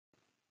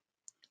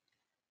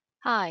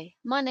Hi,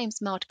 my name's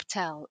Maude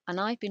Patel, and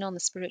I've been on the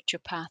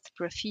spiritual path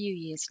for a few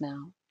years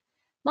now.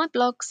 My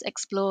blogs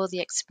explore the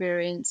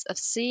experience of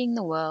seeing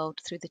the world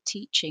through the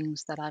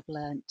teachings that I've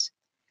learnt.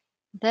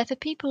 They're for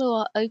people who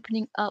are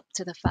opening up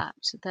to the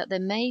fact that there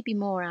may be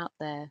more out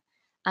there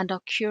and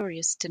are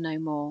curious to know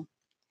more.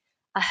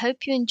 I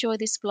hope you enjoy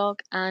this blog,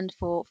 and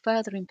for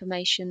further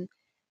information,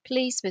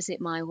 please visit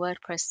my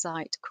WordPress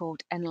site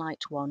called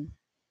Enlight One.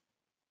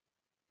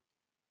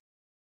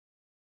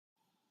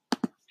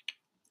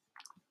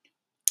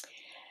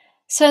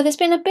 So there's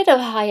been a bit of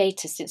a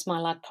hiatus since my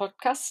last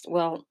podcast.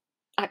 Well,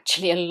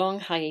 actually, a long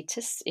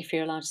hiatus, if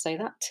you're allowed to say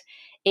that.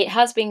 It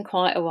has been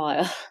quite a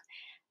while.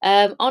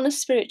 On a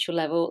spiritual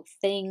level,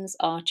 things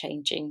are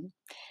changing.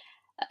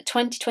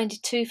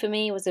 2022 for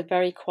me was a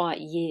very quiet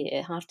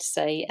year, I have to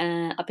say.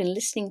 I've been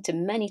listening to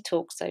many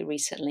talks though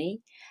recently,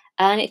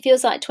 and it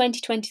feels like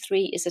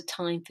 2023 is a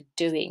time for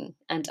doing,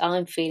 and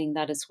I'm feeling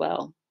that as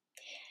well.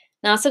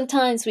 Now,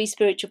 sometimes we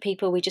spiritual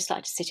people, we just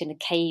like to sit in a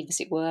cave, as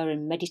it were,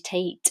 and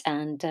meditate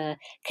and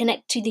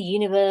connect to the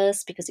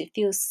universe because it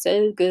feels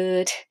so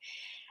good.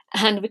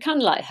 And we're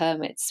kind of like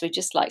hermits. We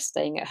just like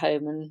staying at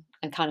home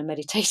and kind of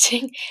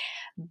meditating.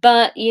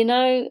 But,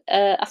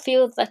 I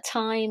feel the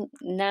time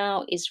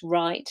now is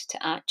right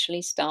to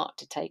actually start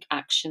to take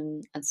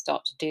action and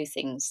start to do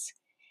things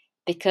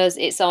because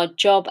it's our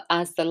job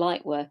as the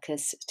light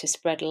workers to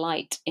spread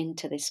light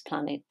into this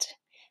planet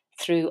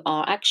through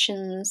our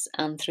actions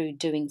and through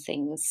doing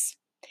things.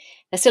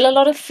 There's still a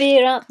lot of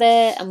fear out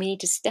there, and we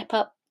need to step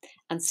up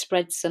and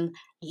spread some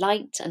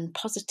light and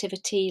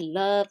positivity,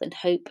 love, and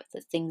hope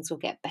that things will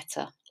get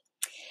better.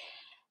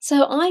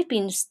 So, I've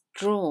been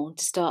drawn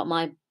to start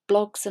my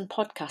blogs and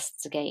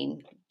podcasts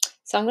again.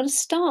 So, I'm going to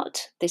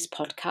start this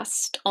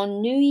podcast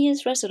on New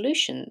Year's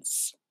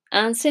resolutions.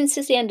 And since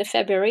it's the end of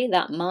February,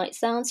 that might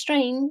sound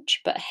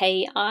strange, but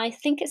hey, I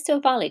think it's still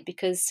valid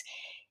because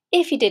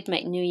if you did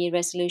make New Year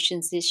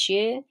resolutions this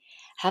year,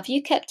 have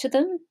you kept to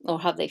them or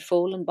have they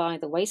fallen by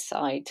the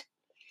wayside?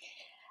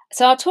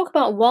 So I'll talk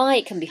about why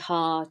it can be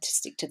hard to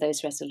stick to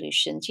those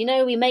resolutions.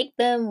 We make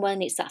them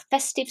when it's that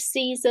festive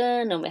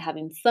season and we're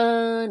having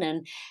fun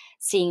and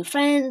seeing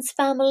friends,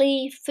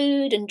 family,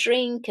 food and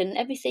drink, and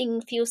everything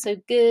feels so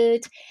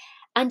good.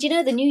 And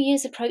the new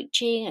year's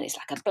approaching and it's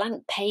like a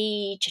blank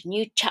page, a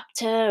new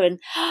chapter, and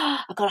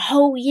I've got a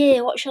whole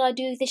year. What shall I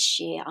do this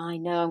year? I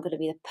know I'm going to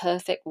be the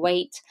perfect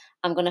weight.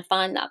 I'm going to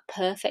find that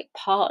perfect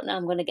partner.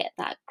 I'm going to get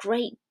that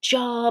great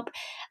job.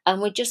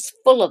 And we're just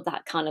full of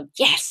that kind of,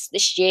 yes,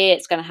 this year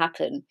it's going to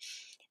happen.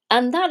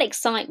 And that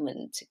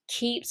excitement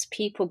keeps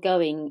people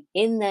going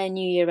in their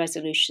New Year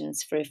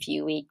resolutions for a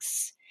few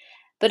weeks.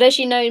 But as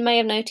you may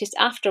have noticed,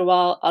 after a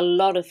while, a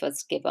lot of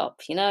us give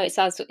up. It's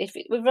as if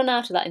we've run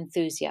out of that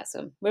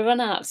enthusiasm. We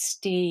run out of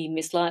steam.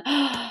 It's like,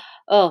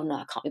 oh no,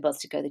 I can't be bothered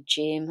to go to the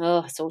gym.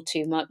 Oh, it's all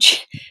too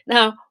much.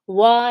 Now,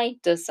 why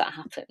does that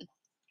happen?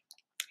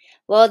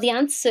 Well, the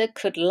answer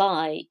could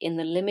lie in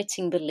the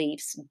limiting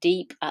beliefs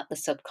deep at the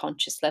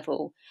subconscious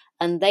level,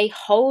 and they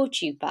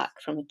hold you back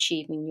from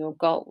achieving your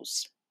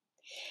goals.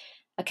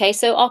 Okay,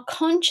 so our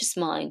conscious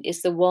mind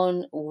is the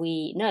one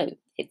we know.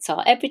 It's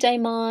our everyday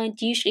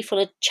mind, usually full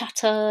of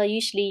chatter,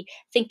 usually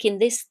thinking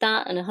this,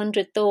 that, and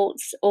 100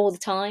 thoughts all the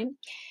time.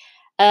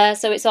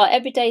 So it's our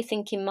everyday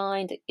thinking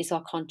mind, is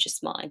our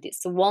conscious mind.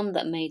 It's the one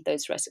that made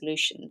those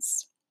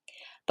resolutions.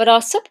 But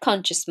our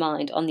subconscious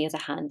mind, on the other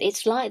hand,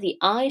 it's like the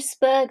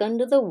iceberg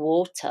under the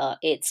water.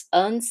 It's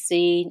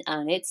unseen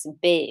and it's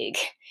big.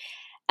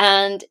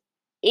 And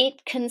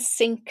it can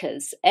sink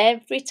us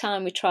every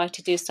time we try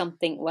to do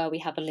something where we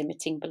have a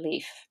limiting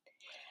belief.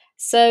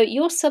 So,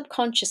 your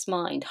subconscious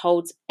mind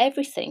holds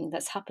everything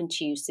that's happened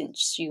to you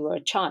since you were a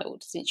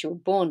child, since you were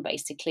born,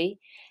 basically.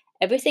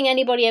 Everything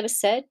anybody ever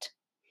said,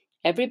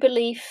 every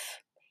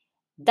belief,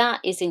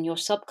 that is in your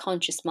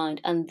subconscious mind.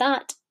 And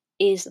that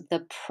is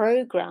the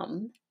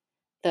program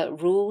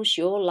that rules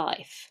your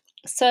life.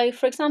 So,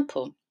 for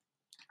example,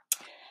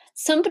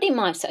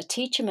 a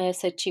teacher may have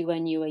said to you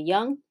when you were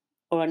young,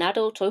 or an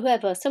adult, or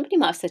whoever, somebody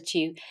might have said to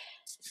you,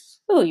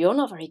 oh, you're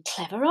not very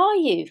clever, are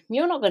you?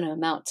 You're not going to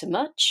amount to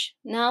much.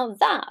 Now,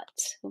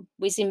 that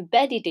was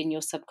embedded in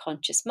your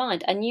subconscious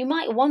mind. And you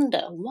might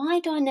wonder, why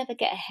do I never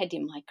get ahead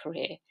in my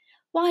career?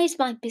 Why is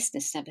my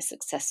business never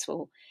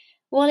successful?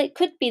 Well, it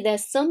could be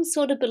there's some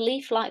sort of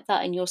belief like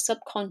that in your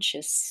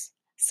subconscious.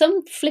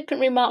 Some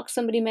flippant remark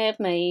somebody may have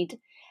made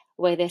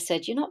where they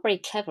said, you're not very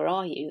clever,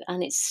 are you?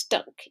 And it's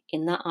stuck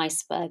in that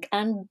iceberg.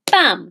 And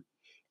bam!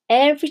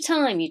 Every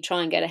time you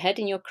try and get ahead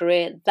in your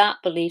career, that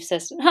belief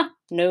says,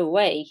 no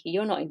way,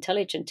 you're not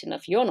intelligent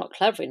enough, you're not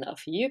clever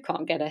enough, you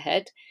can't get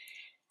ahead.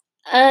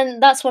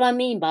 And that's what I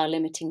mean by a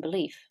limiting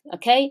belief.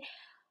 Okay,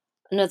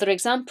 another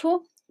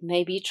example,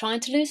 maybe you're trying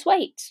to lose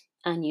weight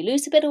and you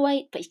lose a bit of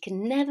weight, but you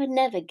can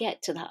never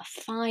get to that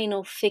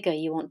final figure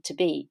you want to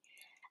be.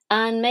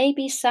 And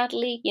maybe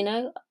sadly,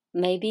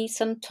 maybe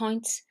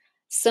sometimes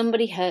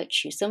somebody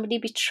hurt you, somebody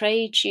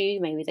betrayed you,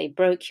 maybe they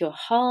broke your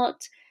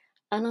heart.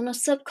 And on a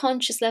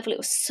subconscious level, it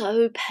was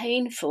so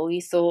painful.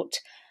 You thought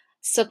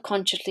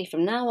subconsciously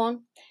from now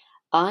on,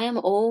 I am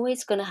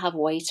always going to have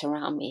weight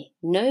around me.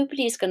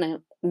 Nobody is going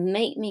to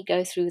make me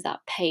go through that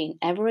pain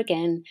ever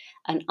again,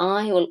 and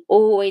I will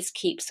always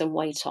keep some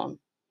weight on.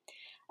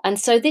 And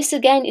so this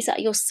again is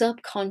at your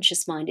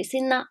subconscious mind. It's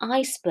in that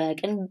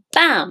iceberg, and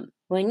bam,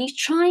 when you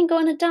try and go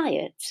on a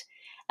diet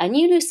and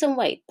you lose some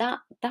weight, that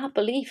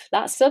belief,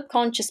 that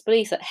subconscious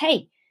belief that,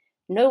 hey,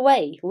 no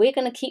way, we're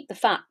going to keep the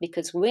fat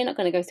because we're not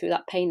going to go through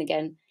that pain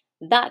again,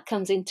 that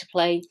comes into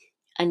play,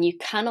 and you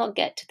cannot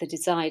get to the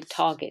desired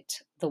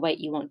target, the weight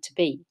you want to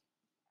be.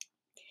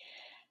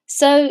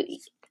 So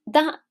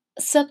that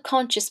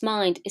subconscious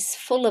mind is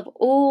full of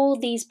all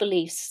these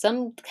beliefs.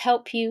 Some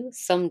help you,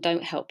 some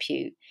don't help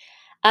you.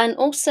 And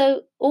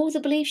also all the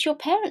beliefs your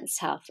parents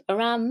have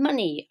around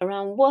money,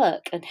 around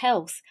work and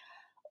health.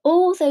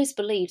 All those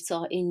beliefs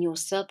are in your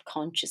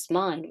subconscious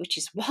mind, which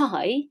is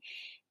why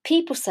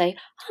people say,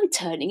 I'm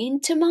turning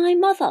into my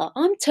mother,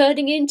 I'm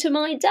turning into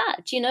my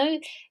dad,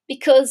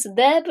 because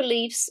their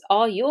beliefs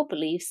are your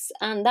beliefs,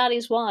 and that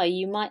is why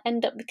you might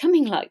end up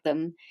becoming like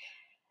them.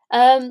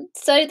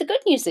 So the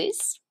good news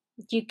is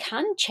you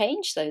can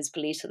change those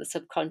beliefs at the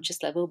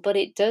subconscious level, but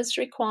it does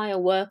require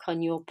work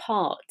on your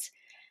part.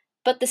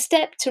 But the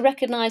step to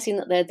recognizing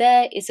that they're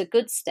there is a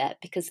good step,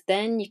 because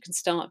then you can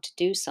start to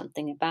do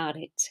something about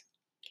it.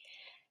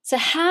 So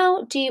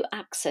how do you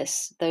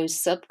access those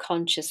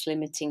subconscious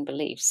limiting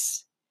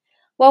beliefs?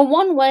 Well,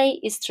 one way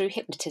is through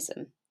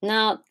hypnotism.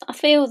 Now, I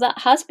feel that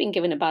has been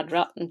given a bad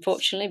rap,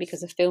 unfortunately,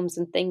 because of films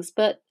and things,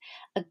 but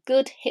a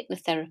good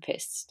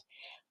hypnotherapist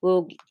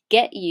will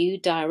get you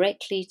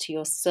directly to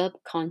your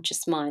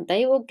subconscious mind.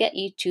 They will get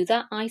you to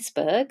that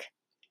iceberg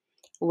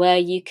where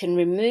you can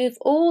remove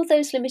all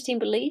those limiting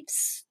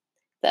beliefs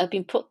that have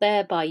been put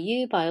there by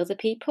you, by other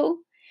people,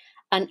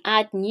 and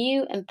add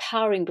new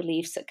empowering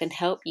beliefs that can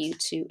help you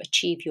to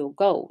achieve your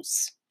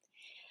goals.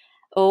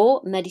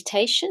 Or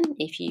meditation.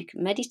 If you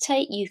can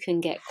meditate, you can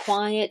get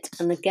quiet,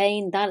 and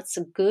again, that's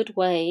a good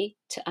way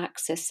to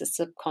access the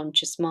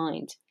subconscious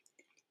mind.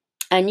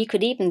 And you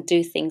could even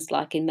do things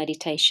like in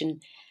meditation,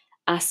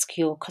 ask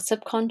your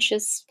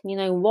subconscious,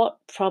 what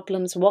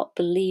problems, what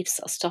beliefs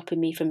are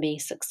stopping me from being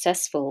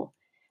successful?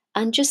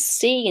 And just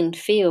see and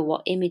feel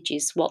what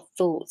images, what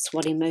thoughts,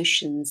 what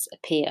emotions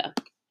appear.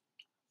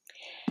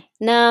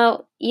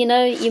 Now, you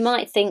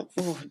might think,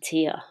 oh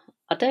dear,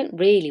 I don't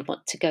really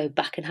want to go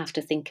back and have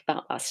to think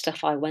about that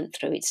stuff I went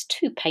through. It's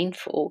too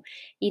painful,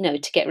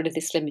 to get rid of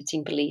this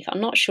limiting belief. I'm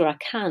not sure I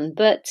can.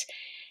 But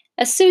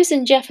as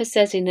Susan Jeffers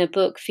says in her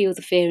book, Feel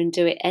the Fear and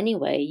Do It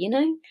Anyway,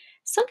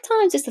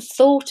 sometimes it's the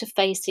thought of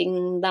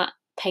facing that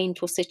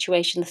painful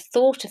situation, the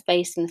thought of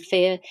facing the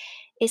fear,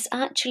 is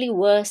actually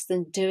worse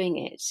than doing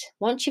it.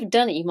 Once you've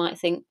done it, you might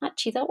think,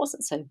 actually, that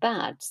wasn't so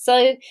bad.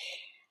 So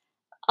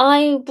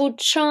I would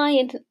try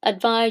and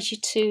advise you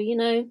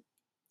to,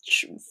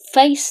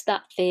 face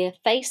that fear,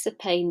 face the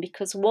pain,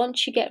 because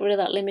once you get rid of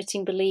that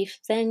limiting belief,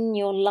 then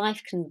your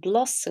life can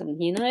blossom.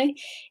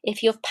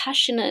 If you're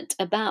passionate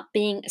about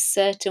being a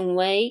certain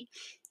way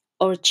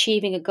or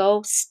achieving a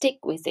goal, stick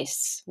with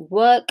this.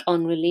 Work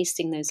on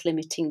releasing those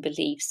limiting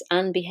beliefs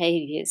and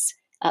behaviors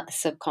at the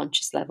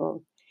subconscious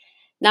level.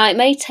 Now, it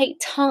may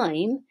take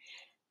time,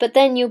 but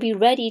then you'll be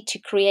ready to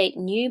create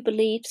new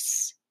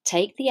beliefs,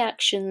 take the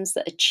actions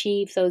that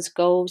achieve those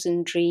goals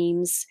and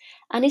dreams.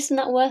 And isn't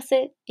that worth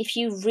it? If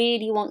you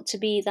really want to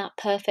be that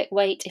perfect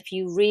weight, if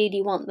you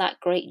really want that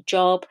great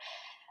job,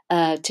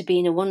 to be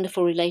in a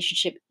wonderful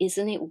relationship,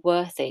 isn't it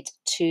worth it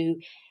to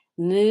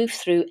move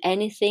through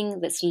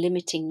anything that's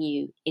limiting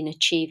you in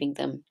achieving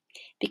them?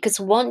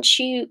 Because once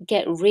you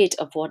get rid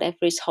of whatever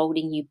is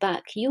holding you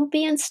back, you'll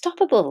be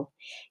unstoppable.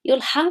 You'll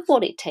have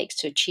what it takes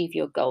to achieve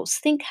your goals.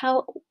 Think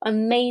how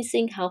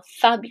amazing, how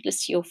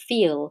fabulous you'll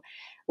feel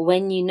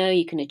when you know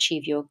you can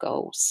achieve your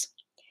goals.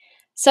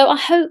 So I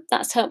hope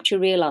that's helped you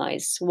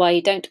realize why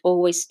you don't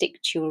always stick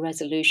to your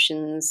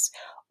resolutions,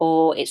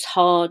 or it's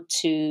hard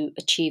to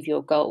achieve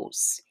your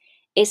goals.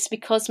 It's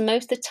because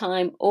most of the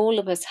time, all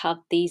of us have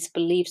these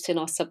beliefs in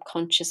our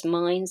subconscious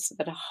minds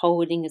that are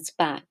holding us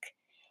back.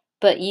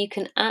 But you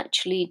can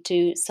actually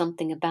do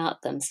something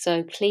about them.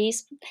 So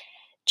please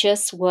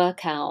just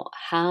work out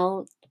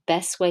how the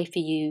best way for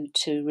you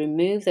to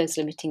remove those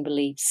limiting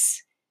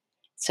beliefs,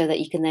 so that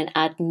you can then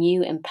add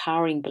new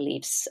empowering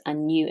beliefs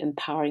and new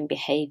empowering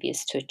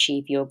behaviors to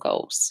achieve your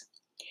goals.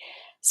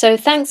 So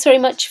thanks very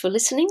much for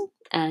listening,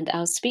 and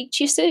I'll speak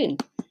to you soon.